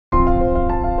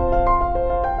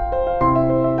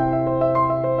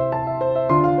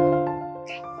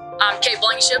I'm Kate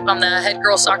Blankenship. I'm the head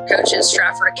girls soccer coach at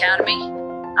Stratford Academy.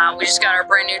 We just got our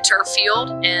brand new turf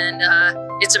field, and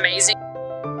it's amazing.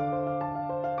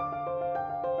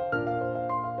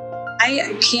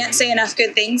 I can't say enough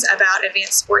good things about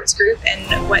Advanced Sports Group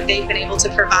and what they've been able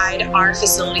to provide our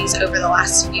facilities over the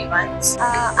last few months.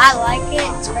 I like it.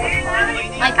 It's very fun.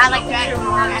 I like the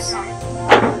rooms.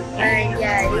 And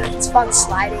yeah, it's fun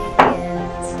sliding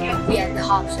and yeah, the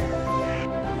hops are really good.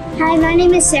 Hi, my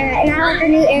name is Sarah, and I like our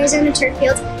new Arizona turf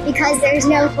field because there's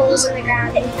no holes in the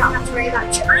ground and you don't have to worry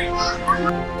about tripping.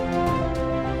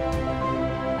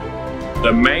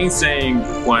 The main thing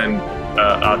when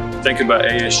I think about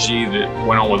ASG that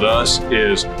went on with us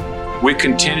is we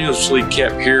continuously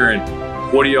kept hearing,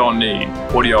 what do y'all need?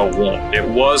 What do y'all want? It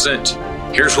wasn't,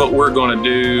 here's what we're gonna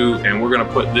do and we're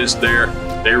gonna put this there.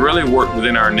 They really worked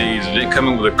within our needs. It didn't come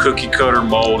in with a cookie cutter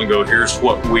mold and go, here's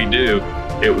what we do.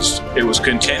 It was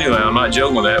continually, I'm not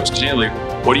joking with that, it was continually,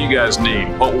 what do you guys need?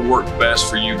 What will work best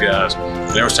for you guys?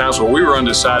 And there was times where we were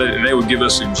undecided and they would give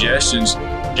us suggestions,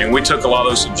 and we took a lot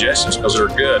of those suggestions because they were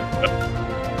good.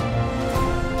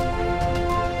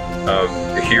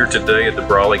 Here today at the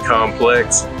Brawley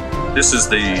Complex, this is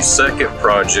the second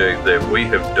project that we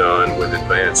have done with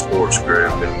Advanced Sports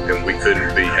Group, and we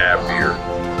couldn't be happier.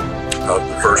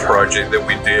 The first project that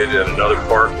we did at another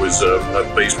park was a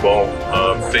baseball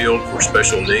field for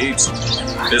special needs.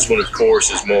 This one, of course,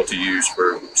 is multi-use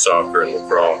for soccer and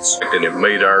lacrosse, and it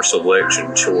made our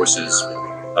selection choices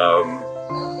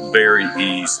very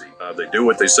easy. They do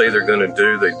what they say they're going to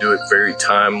do. They do it very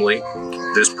timely.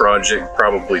 This project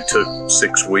probably took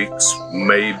 6 weeks,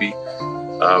 maybe,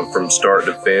 from start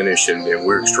to finish, and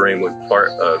we're extremely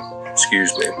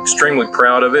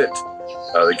proud of it.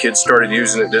 The kids started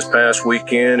using it this past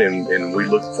weekend, and we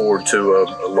look forward to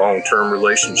a long-term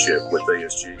relationship with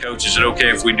ASG. Coach, is it okay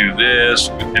if we do this?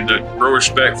 And they're real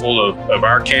respectful of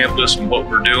our campus and what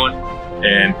we're doing,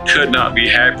 and could not be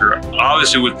happier,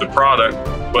 obviously with the product,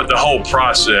 but the whole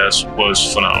process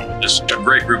was phenomenal. Just a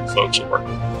great group of folks that work.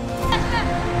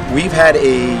 We've had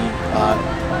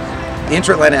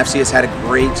Inter-Atlanta FC has had a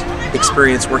great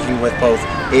experience working with both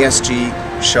ASG,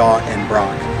 Shaw, and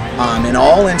Brock. In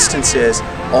all instances,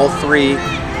 all three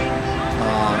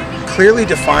clearly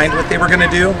defined what they were going to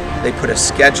do. They put a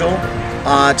schedule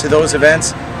to those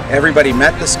events. Everybody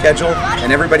met the schedule,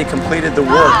 and everybody completed the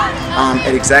work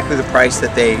at exactly the price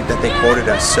that they quoted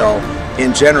us. So,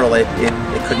 in general, it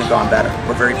couldn't have gone better.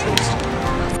 We're very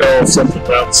pleased. Something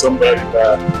about somebody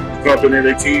company in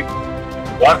their team.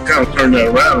 Well, I kind of turned that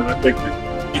around, and I think that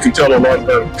you can tell a lot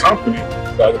about a company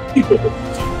by the people that